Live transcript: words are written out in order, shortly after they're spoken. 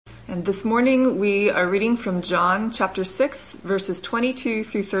And this morning we are reading from John chapter 6, verses 22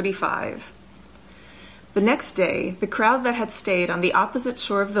 through 35. The next day, the crowd that had stayed on the opposite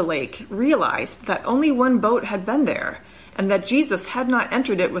shore of the lake realized that only one boat had been there, and that Jesus had not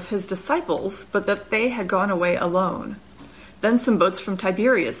entered it with his disciples, but that they had gone away alone. Then some boats from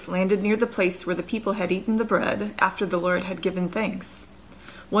Tiberias landed near the place where the people had eaten the bread after the Lord had given thanks.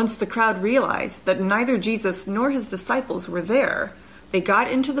 Once the crowd realized that neither Jesus nor his disciples were there, they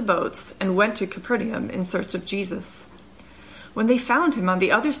got into the boats and went to Capernaum in search of Jesus. When they found him on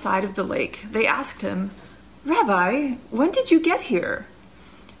the other side of the lake, they asked him, "Rabbi, when did you get here?"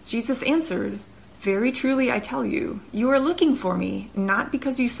 Jesus answered, "Very truly I tell you, you are looking for me, not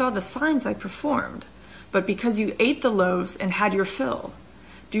because you saw the signs I performed, but because you ate the loaves and had your fill.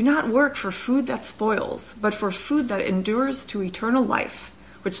 Do not work for food that spoils, but for food that endures to eternal life,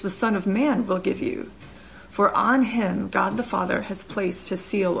 which the Son of Man will give you. For on him God the Father has placed his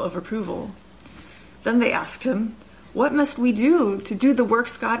seal of approval." Then they asked him, "What must we do to do the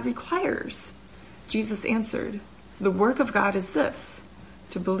works God requires?" Jesus answered, "The work of God is this,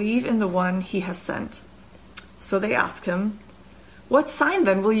 to believe in the one he has sent." So they asked him, "What sign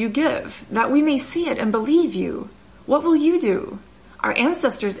then will you give, that we may see it and believe you? What will you do? Our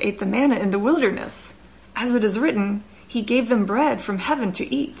ancestors ate the manna in the wilderness. As it is written, he gave them bread from heaven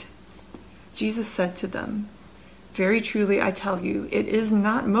to eat." Jesus said to them, "Very truly I tell you, it is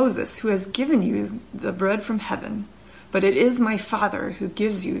not Moses who has given you the bread from heaven, but it is my Father who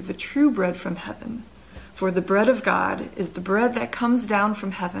gives you the true bread from heaven. For the bread of God is the bread that comes down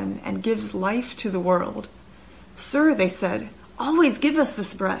from heaven and gives life to the world." "Sir," they said, "always give us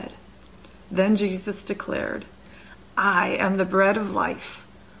this bread." Then Jesus declared, "I am the bread of life.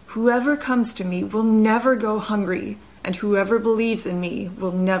 Whoever comes to me will never go hungry, and whoever believes in me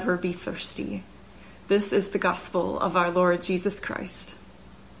will never be thirsty." This is the gospel of our Lord Jesus Christ.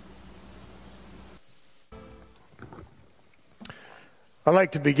 I'd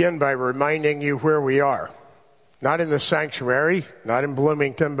like to begin by reminding you where we are. Not in the sanctuary, not in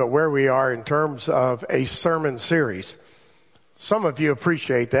Bloomington, but where we are in terms of a sermon series. Some of you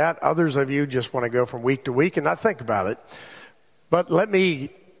appreciate that. Others of you just want to go from week to week and not think about it. But let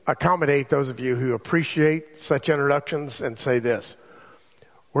me accommodate those of you who appreciate such introductions and say this.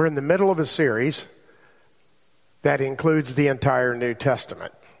 We're in the middle of a series that includes the entire New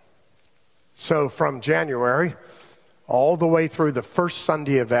Testament. So from January all the way through the first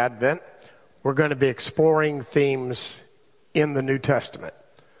Sunday of Advent, we're going to be exploring themes in the New Testament.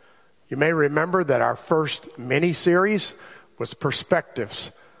 You may remember that our first mini-series was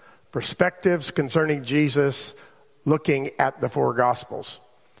Perspectives. Perspectives concerning Jesus, looking at the four Gospels.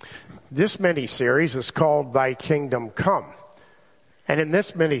 This mini-series is called Thy Kingdom Come. And in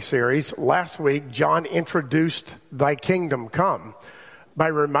this mini-series, last week, John introduced Thy Kingdom Come by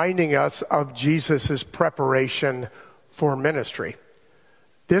reminding us of Jesus' preparation for ministry.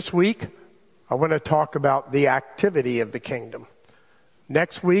 This week, I want to talk about the activity of the kingdom.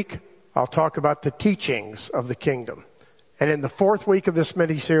 Next week, I'll talk about the teachings of the kingdom. And in the fourth week of this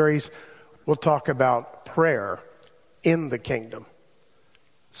mini-series, we'll talk about prayer in the kingdom.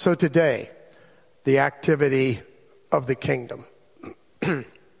 So today, the activity of the kingdom.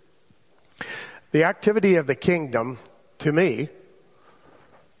 The activity of the kingdom, to me,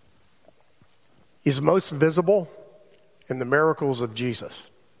 is most visible in the miracles of Jesus.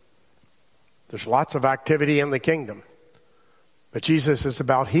 There's lots of activity in the kingdom, but Jesus is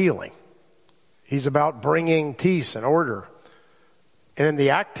about healing. He's about bringing peace and order. And in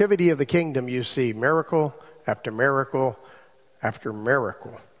the activity of the kingdom, you see miracle after miracle after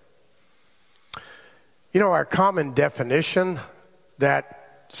miracle. You know, our common definition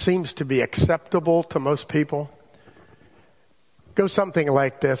that seems to be acceptable to most people goes something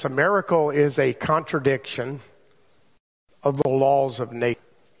like this. A miracle is a contradiction of the laws of nature.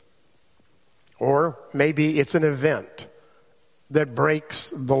 Or maybe it's an event that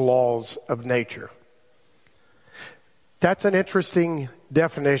breaks the laws of nature. That's an interesting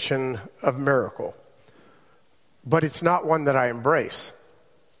definition of miracle, but it's not one that I embrace.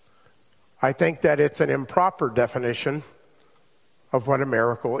 I think that it's an improper definition of what a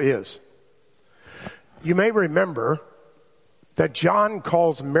miracle is. You may remember that John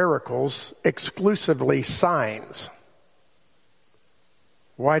calls miracles exclusively signs.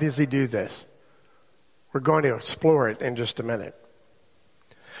 Why does he do this? We're going to explore it in just a minute.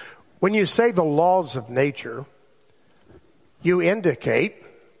 When you say the laws of nature, you indicate,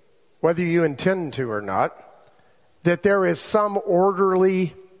 whether you intend to or not, that there is some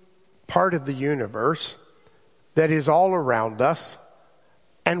orderly part of the universe that is all around us,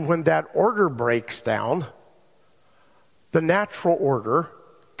 and when that order breaks down, the natural order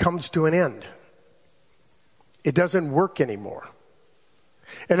comes to an end. It doesn't work anymore.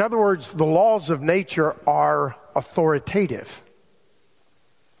 In other words, the laws of nature are authoritative.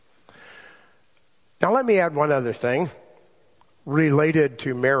 Now let me add one other thing related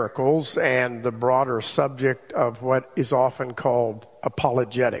to miracles and the broader subject of what is often called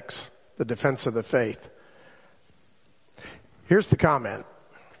apologetics, the defense of the faith. Here's the comment.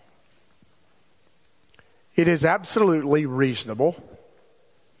 It is absolutely reasonable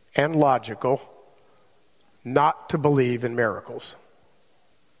and logical not to believe in miracles.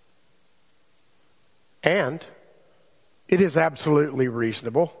 And it is absolutely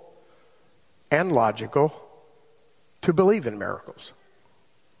reasonable and logical to believe in miracles.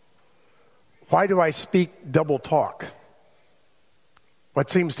 Why do I speak double talk? What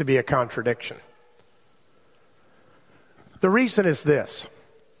seems to be a contradiction? The reason is this.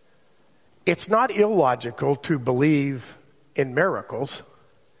 It's not illogical to believe in miracles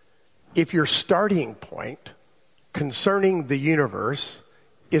if your starting point concerning the universe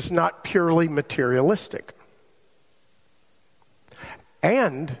is not purely materialistic.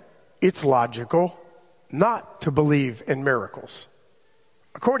 And it's logical not to believe in miracles.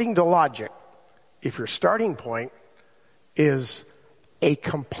 According to logic, if your starting point is a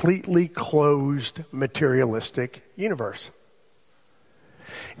completely closed materialistic universe.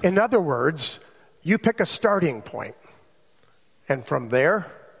 In other words, you pick a starting point, and from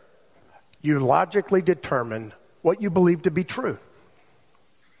there, you logically determine what you believe to be true.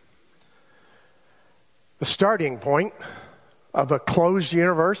 The starting point of a closed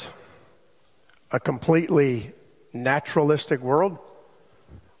universe, a completely naturalistic world,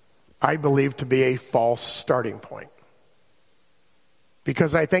 I believe to be a false starting point.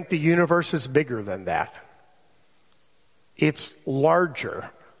 Because I think the universe is bigger than that. It's larger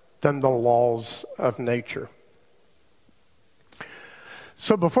than the laws of nature.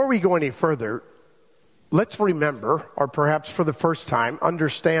 So before we go any further, let's remember, or perhaps for the first time,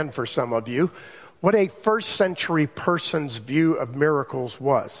 understand for some of you, what a first century person's view of miracles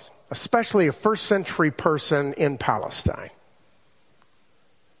was, especially a first century person in Palestine.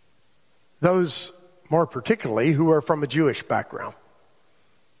 Those, more particularly, who are from a Jewish background,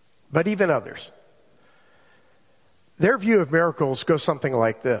 but even others. Their view of miracles goes something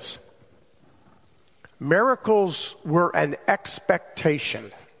like this. Miracles were an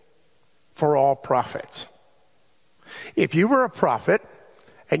expectation for all prophets. If you were a prophet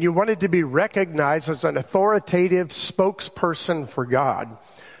and you wanted to be recognized as an authoritative spokesperson for God,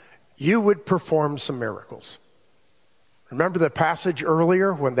 you would perform some miracles. Remember the passage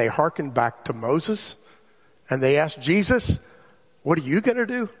earlier when they hearkened back to Moses and they asked Jesus, what are you going to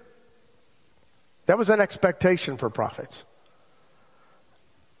do? That was an expectation for prophets.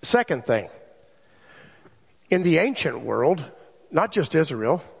 Second thing, in the ancient world, not just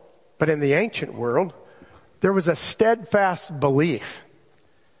Israel, but in the ancient world, there was a steadfast belief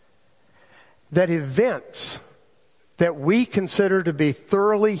that events that we consider to be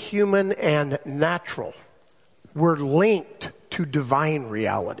thoroughly human and natural were linked to divine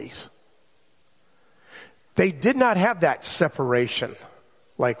realities. They did not have that separation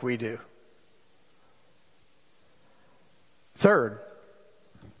like we do. Third,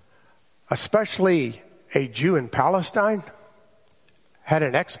 especially a Jew in Palestine had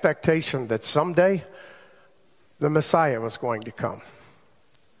an expectation that someday the Messiah was going to come.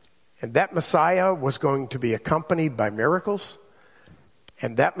 And that Messiah was going to be accompanied by miracles,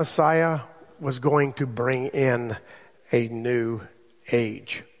 and that Messiah was going to bring in a new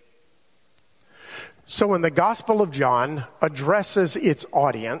age. So when the Gospel of John addresses its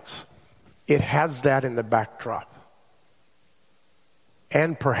audience, it has that in the backdrop.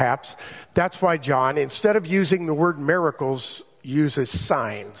 And perhaps that's why John, instead of using the word miracles, uses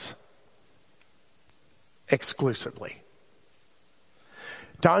signs exclusively.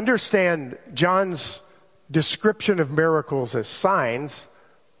 To understand John's description of miracles as signs,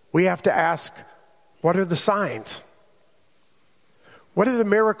 we have to ask, what are the signs? What are the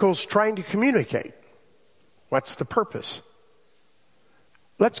miracles trying to communicate? What's the purpose?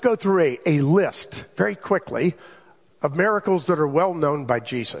 Let's go through a list very quickly of miracles that are well known by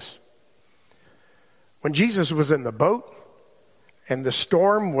Jesus. When Jesus was in the boat and the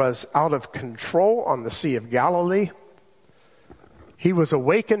storm was out of control on the Sea of Galilee, he was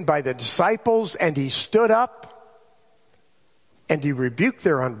awakened by the disciples and he stood up and he rebuked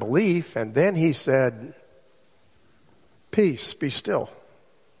their unbelief, and then he said, "Peace, be still."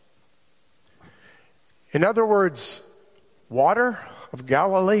 In other words, water of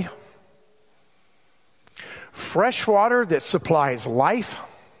Galilee, fresh water that supplies life.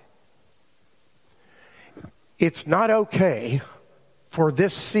 It's not okay for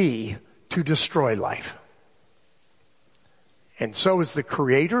this sea to destroy life. And so as the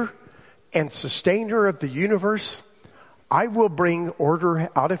creator and sustainer of the universe, I will bring order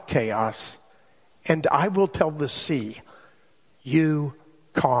out of chaos, and I will tell the sea, you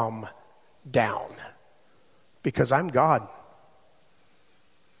calm down, because I'm God.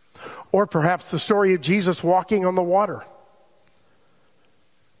 Or perhaps the story of Jesus walking on the water.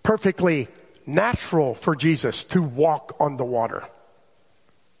 Perfectly natural for Jesus to walk on the water,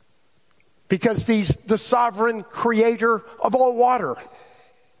 because he's the sovereign creator of all water.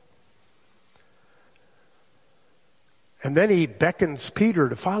 And then he beckons Peter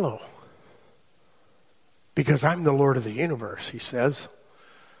to follow. Because I'm the Lord of the universe, he says.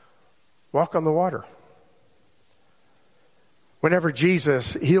 Walk on the water. Whenever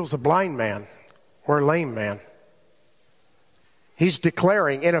Jesus heals a blind man or a lame man, he's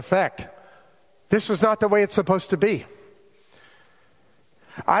declaring, in effect, this is not the way it's supposed to be.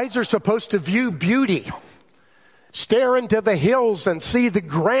 Eyes are supposed to view beauty, stare into the hills and see the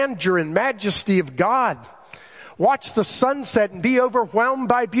grandeur and majesty of God. Watch the sunset and be overwhelmed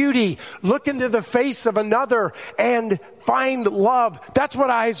by beauty. Look into the face of another and find love. That's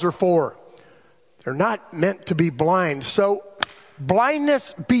what eyes are for. They're not meant to be blind. So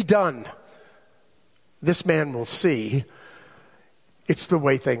blindness be done. This man will see. It's the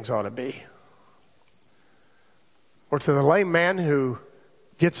way things ought to be. Or to the lame man who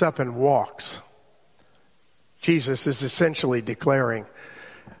gets up and walks, Jesus is essentially declaring,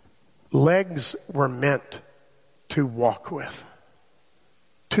 legs were meant to walk with,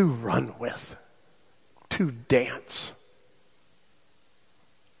 to run with, to dance.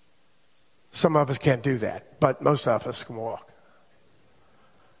 Some of us can't do that, but most of us can walk.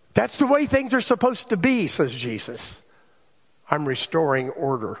 That's the way things are supposed to be, says Jesus. I'm restoring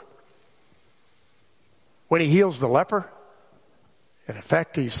order. When he heals the leper, in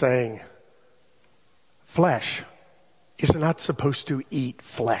effect he's saying, flesh is not supposed to eat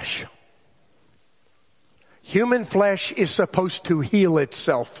flesh. Human flesh is supposed to heal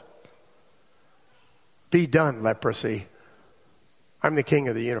itself. Be done, leprosy. I'm the king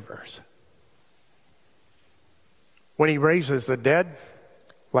of the universe. When he raises the dead,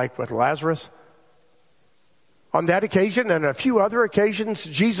 like with Lazarus, on that occasion and a few other occasions,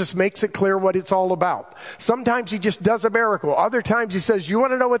 Jesus makes it clear what it's all about. Sometimes he just does a miracle. Other times he says, you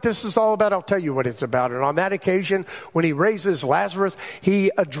want to know what this is all about? I'll tell you what it's about. And on that occasion, when he raises Lazarus, he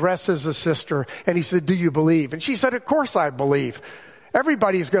addresses a sister and he said, do you believe? And she said, of course I believe.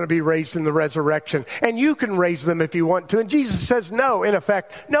 Everybody's going to be raised in the resurrection, and you can raise them if you want to. And Jesus says, no, in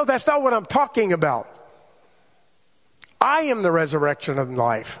effect, no, that's not what I'm talking about. I am the resurrection of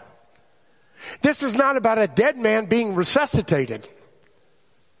life. This is not about a dead man being resuscitated.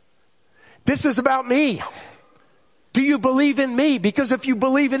 This is about me. Do you believe in me? Because if you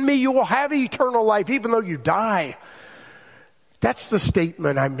believe in me, you will have eternal life, even though you die. That's the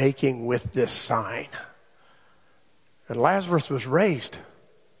statement I'm making with this sign. And Lazarus was raised.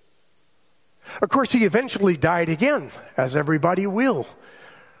 Of course, he eventually died again, as everybody will.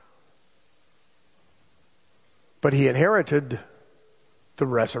 But he inherited the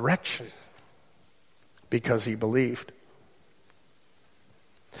resurrection because he believed.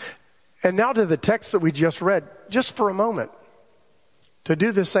 And now to the text that we just read, just for a moment, to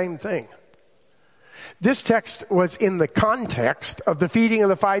do the same thing. This text was in the context of the feeding of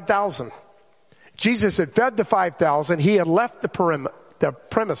the 5,000. Jesus had fed the 5,000. He had left the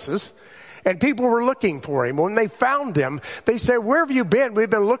premises, and people were looking for him. When they found him, they said, where have you been? We've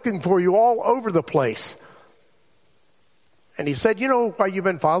been looking for you all over the place. And he said, you know why you've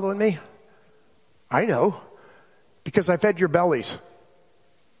been following me? I know, because I fed your bellies.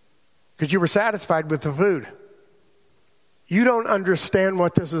 Because you were satisfied with the food. You don't understand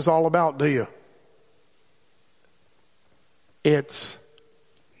what this is all about, do you? It's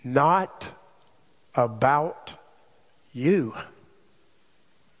not about you.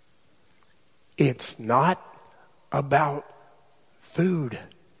 It's not about food.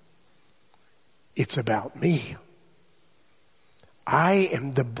 It's about me. I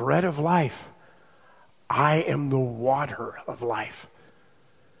am the bread of life. I am the water of life.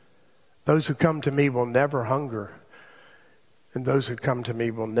 Those who come to me will never hunger, and those who come to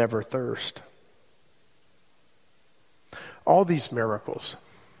me will never thirst. All these miracles,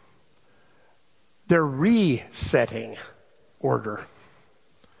 they're resetting order.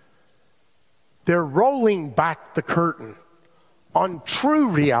 They're rolling back the curtain on true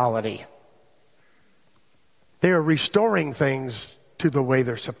reality. They are restoring things to the way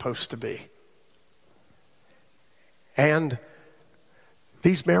they're supposed to be. And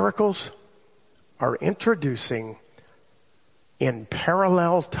these miracles are introducing in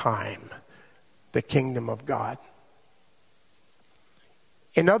parallel time the kingdom of God.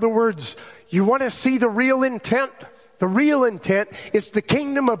 In other words, you want to see the real intent? The real intent is the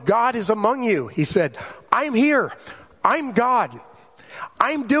kingdom of God is among you. He said, I'm here. I'm God.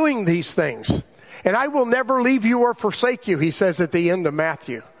 I'm doing these things. And I will never leave you or forsake you, he says at the end of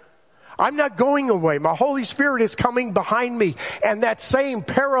Matthew. I'm not going away. My Holy Spirit is coming behind me. And that same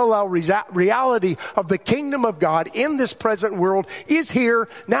parallel reality of the kingdom of God in this present world is here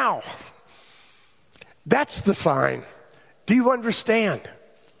now. That's the sign. Do you understand?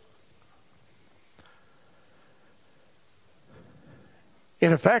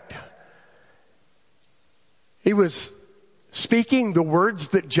 In effect, he was speaking the words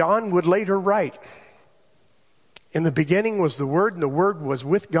that John would later write. In the beginning was the Word, and the Word was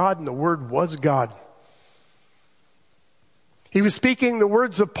with God, and the Word was God. He was speaking the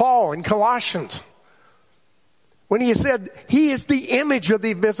words of Paul in Colossians when he said, He is the image of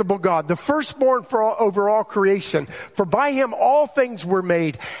the invisible God, the firstborn over all creation. For by Him all things were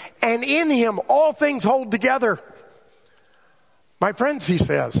made, and in Him all things hold together. My friends, he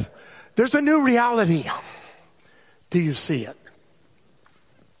says, there's a new reality. Do you see it?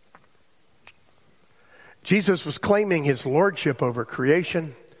 Jesus was claiming his lordship over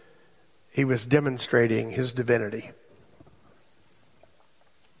creation. He was demonstrating his divinity.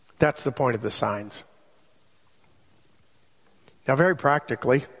 That's the point of the signs. Now, very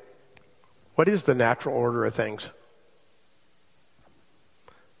practically, what is the natural order of things?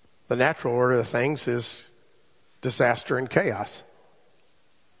 The natural order of things is disaster and chaos.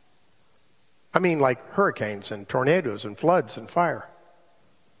 I mean, like hurricanes and tornadoes and floods and fire.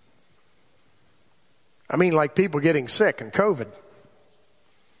 I mean, like people getting sick and COVID.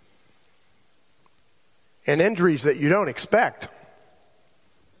 And injuries that you don't expect.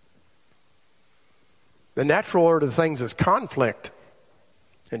 The natural order of things is conflict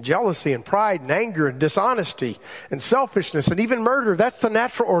and jealousy and pride and anger and dishonesty and selfishness and even murder. That's the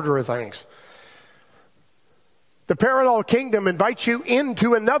natural order of things. The parallel kingdom invites you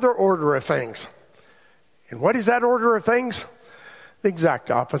into another order of things. And what is that order of things? The exact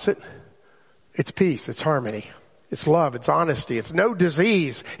opposite. It's peace, it's harmony, it's love, it's honesty, it's no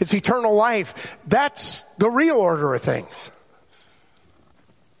disease, it's eternal life. That's the real order of things.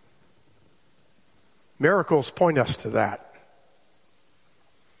 Miracles point us to that.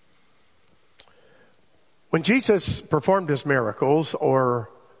 When Jesus performed his miracles or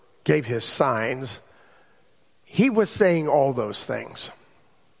gave his signs, he was saying all those things.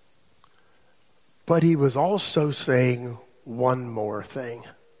 But he was also saying one more thing.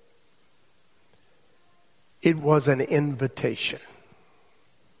 It was an invitation.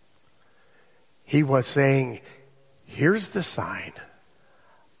 He was saying, here's the sign.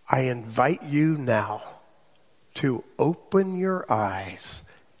 I invite you now to open your eyes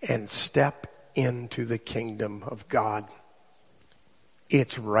and step into the kingdom of God.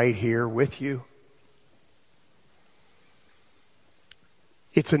 It's right here with you.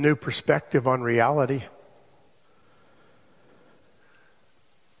 It's a new perspective on reality.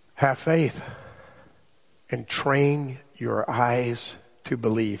 Have faith and train your eyes to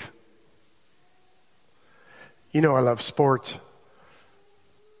believe. You know, I love sports.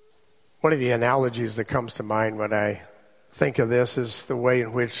 One of the analogies that comes to mind when I think of this is the way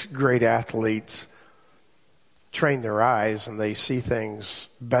in which great athletes train their eyes and they see things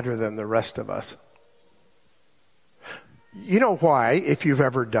better than the rest of us. You know why, if you've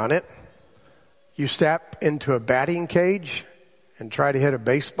ever done it, you step into a batting cage and try to hit a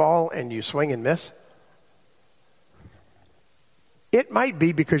baseball and you swing and miss? It might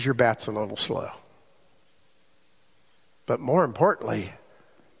be because your bat's a little slow. But more importantly,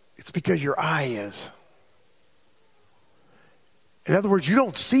 it's because your eye is. In other words, you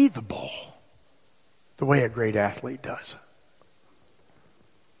don't see the ball the way a great athlete does.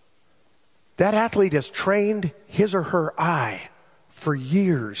 That athlete has trained his or her eye for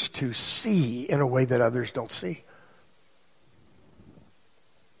years to see in a way that others don't see.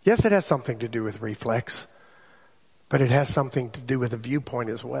 Yes, it has something to do with reflex, but it has something to do with a viewpoint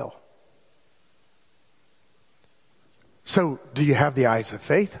as well. So, do you have the eyes of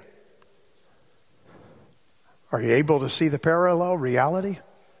faith? Are you able to see the parallel reality?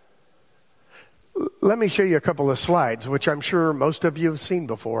 Let me show you a couple of slides, which I'm sure most of you have seen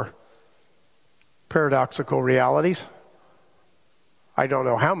before. Paradoxical realities. I don't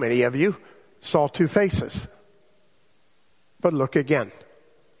know how many of you saw two faces. But look again.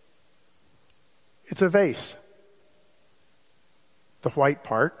 It's a vase. The white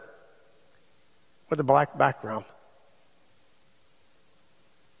part with a black background.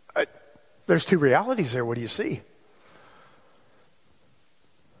 There's two realities there. What do you see?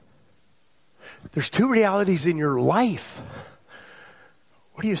 There's two realities in your life.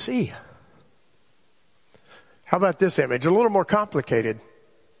 What do you see? How about this image? A little more complicated.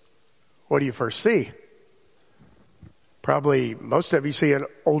 What do you first see? Probably most of you see an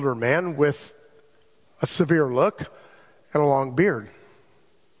older man with a severe look and a long beard.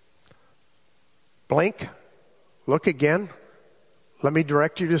 Blink, look again. Let me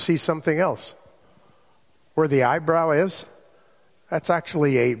direct you to see something else. Where the eyebrow is, that's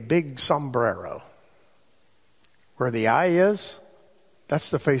actually a big sombrero. Where the eye is, that's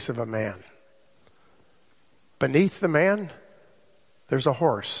the face of a man. Beneath the man, there's a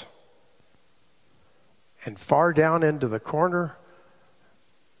horse. And far down into the corner,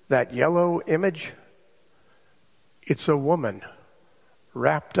 that yellow image, it's a woman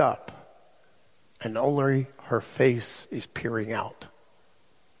wrapped up, and only her face is peering out.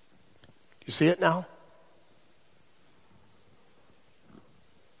 You see it now?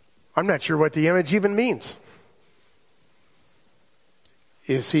 I'm not sure what the image even means.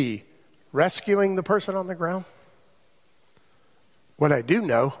 Is he rescuing the person on the ground? What I do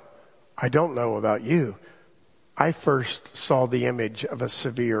know, I don't know about you. I first saw the image of a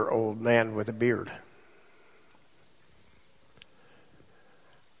severe old man with a beard.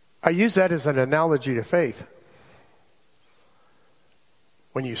 I use that as an analogy to faith.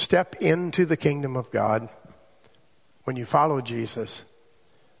 When you step into the kingdom of God, when you follow Jesus,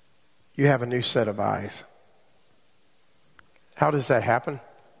 you have a new set of eyes. How does that happen?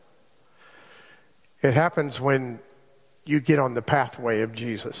 It happens when you get on the pathway of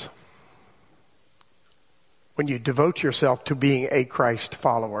Jesus. When you devote yourself to being a Christ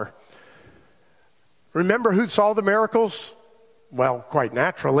follower. Remember who saw the miracles? Well, quite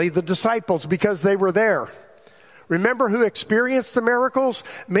naturally, the disciples, because they were there. Remember who experienced the miracles?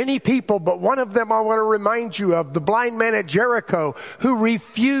 Many people, but one of them I want to remind you of, the blind man at Jericho, who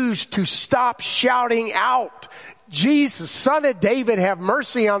refused to stop shouting out, Jesus, Son of David, have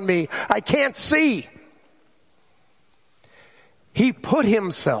mercy on me. I can't see. He put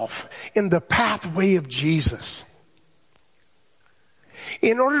himself in the pathway of Jesus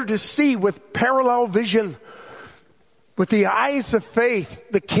in order to see with parallel vision, with the eyes of faith,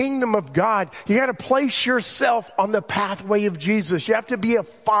 the kingdom of God. You got to place yourself on the pathway of Jesus. You have to be a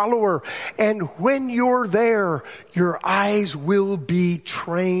follower. And when you're there, your eyes will be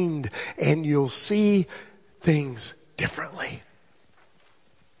trained and you'll see things differently.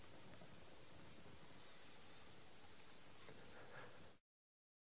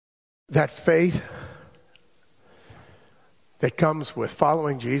 That faith that comes with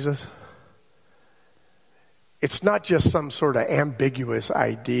following Jesus, it's not just some sort of ambiguous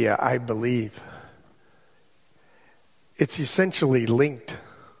idea, I believe. It's essentially linked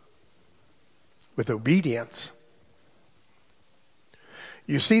with obedience.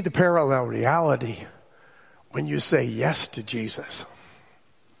 You see the parallel reality when you say yes to Jesus.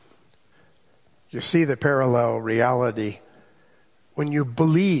 You see the parallel reality when you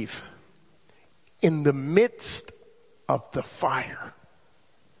believe in the midst of the fire.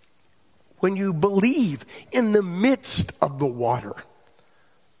 When you believe in the midst of the water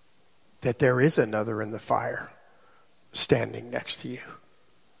that there is another in the fire standing next to you.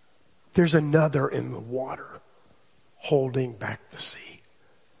 There's another in the water holding back the sea.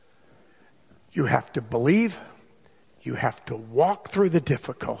 You have to believe, you have to walk through the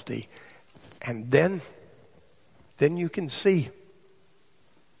difficulty, and then you can see.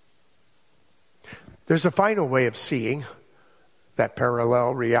 There's a final way of seeing that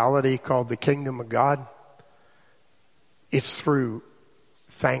parallel reality called the kingdom of God. It's through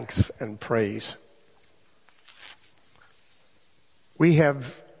thanks and praise. We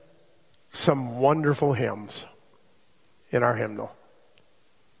have some wonderful hymns in our hymnal.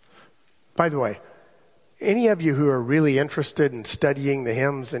 By the way, any of you who are really interested in studying the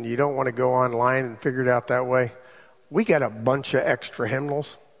hymns and you don't want to go online and figure it out that way, we got a bunch of extra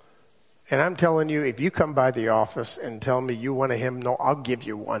hymnals. And I'm telling you, if you come by the office and tell me you want a hymnal, I'll give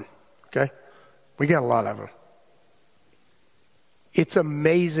you one. Okay? We got a lot of them. It's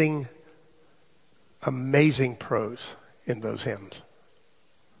amazing, amazing prose in those hymns.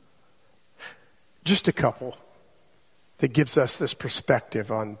 Just a couple that gives us this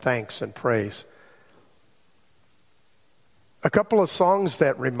perspective on thanks and praise. A couple of songs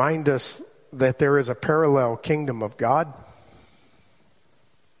that remind us that there is a parallel kingdom of God.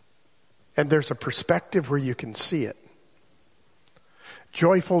 And there's a perspective where you can see it.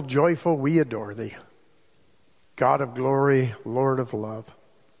 Joyful, joyful, we adore thee. God of glory, Lord of love.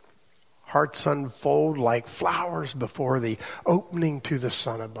 Hearts unfold like flowers before thee, opening to the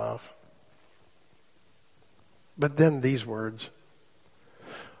sun above. But then these words.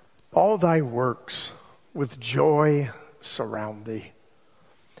 All thy works with joy surround thee.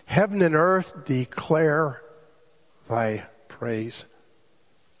 Heaven and earth declare thy praise.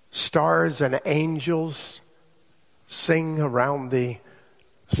 Stars and angels sing around thee,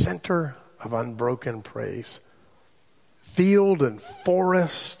 center of unbroken praise. Field and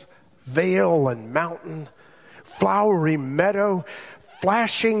forest, vale and mountain, flowery meadow,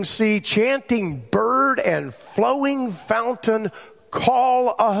 flashing sea, chanting bird and flowing fountain,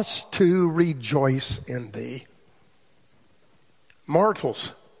 call us to rejoice in thee.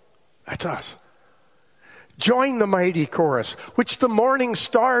 Mortals, that's us. Join the mighty chorus, which the morning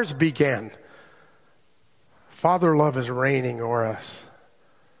stars began. Father love is reigning o'er us.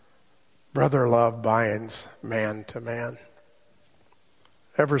 Brother love binds man to man.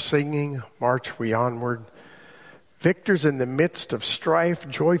 Ever singing, march we onward. Victors in the midst of strife,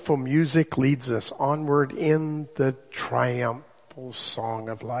 joyful music leads us onward in the triumphal song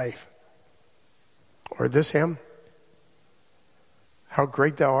of life. Or this hymn, how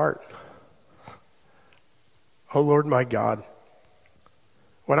great thou art. O Lord my God,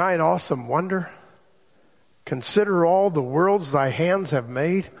 when I in awesome wonder consider all the worlds thy hands have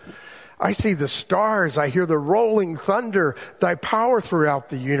made, I see the stars, I hear the rolling thunder, thy power throughout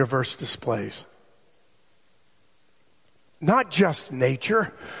the universe displays. Not just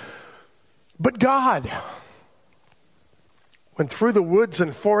nature, but God. When through the woods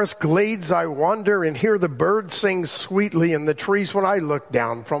and forest glades I wander and hear the birds sing sweetly in the trees, when I look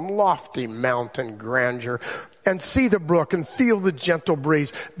down from lofty mountain grandeur and see the brook and feel the gentle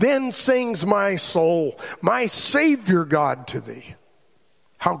breeze, then sings my soul, my Savior God, to thee.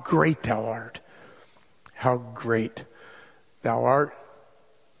 How great thou art. How great thou art.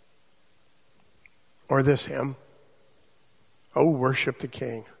 Or this hymn, O worship the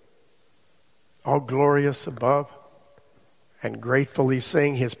King, all glorious above, and gratefully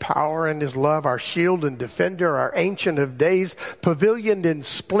sing his power and his love, our shield and defender, our ancient of days, pavilioned in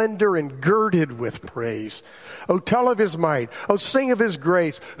splendor and girded with praise. O tell of his might, O sing of his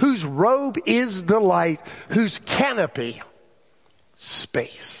grace, whose robe is the light, whose canopy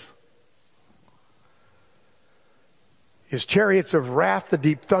space. His chariots of wrath the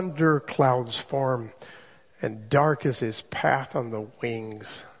deep thunder clouds form, and dark is his path on the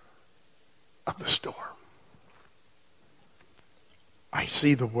wings of the storm. I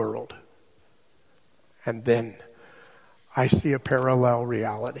see the world, and then I see a parallel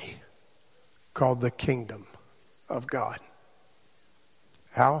reality called the kingdom of God.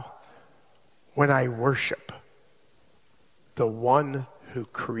 How? When I worship the one who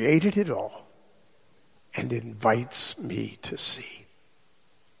created it all and invites me to see.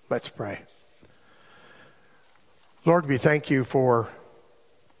 Let's pray. Lord, we thank you for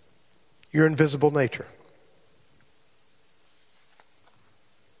your invisible nature.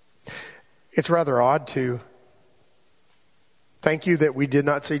 It's rather odd to thank you that we did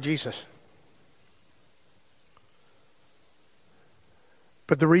not see Jesus.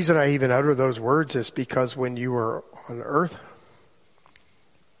 But the reason I even utter those words is because when you were on earth,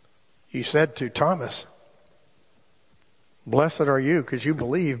 you said to Thomas, blessed are you because you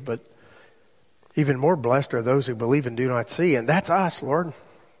believe, but even more blessed are those who believe and do not see. And that's us, Lord.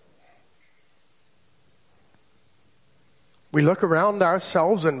 We look around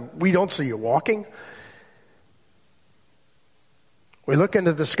ourselves and we don't see you walking. We look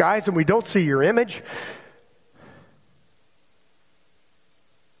into the skies and we don't see your image.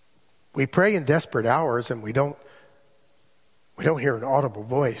 We pray in desperate hours and we don't hear an audible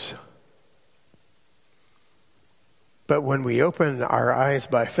voice. But when we open our eyes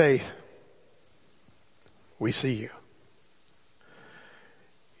by faith, we see you.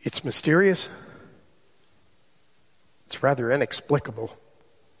 It's mysterious. It's rather inexplicable.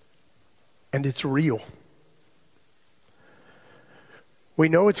 And it's real. We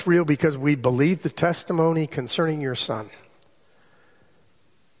know it's real because we believe the testimony concerning your Son.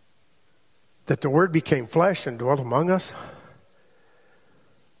 That the Word became flesh and dwelt among us.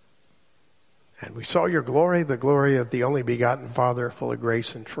 And we saw your glory, the glory of the only begotten Father, full of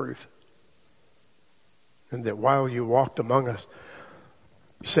grace and truth. And that while you walked among us,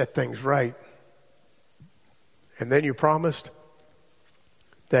 you set things right. And then you promised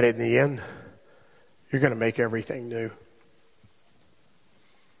that in the end, you're going to make everything new.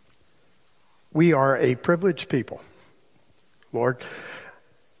 We are a privileged people, Lord,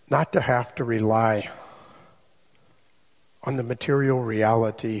 not to have to rely on the material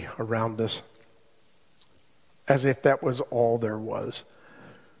reality around us as if that was all there was.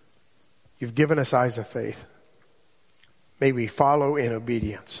 You've given us eyes of faith. May we follow in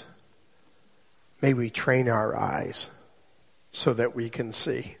obedience. May we train our eyes so that we can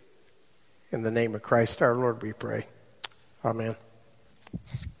see In the name of Christ our Lord we pray. Amen.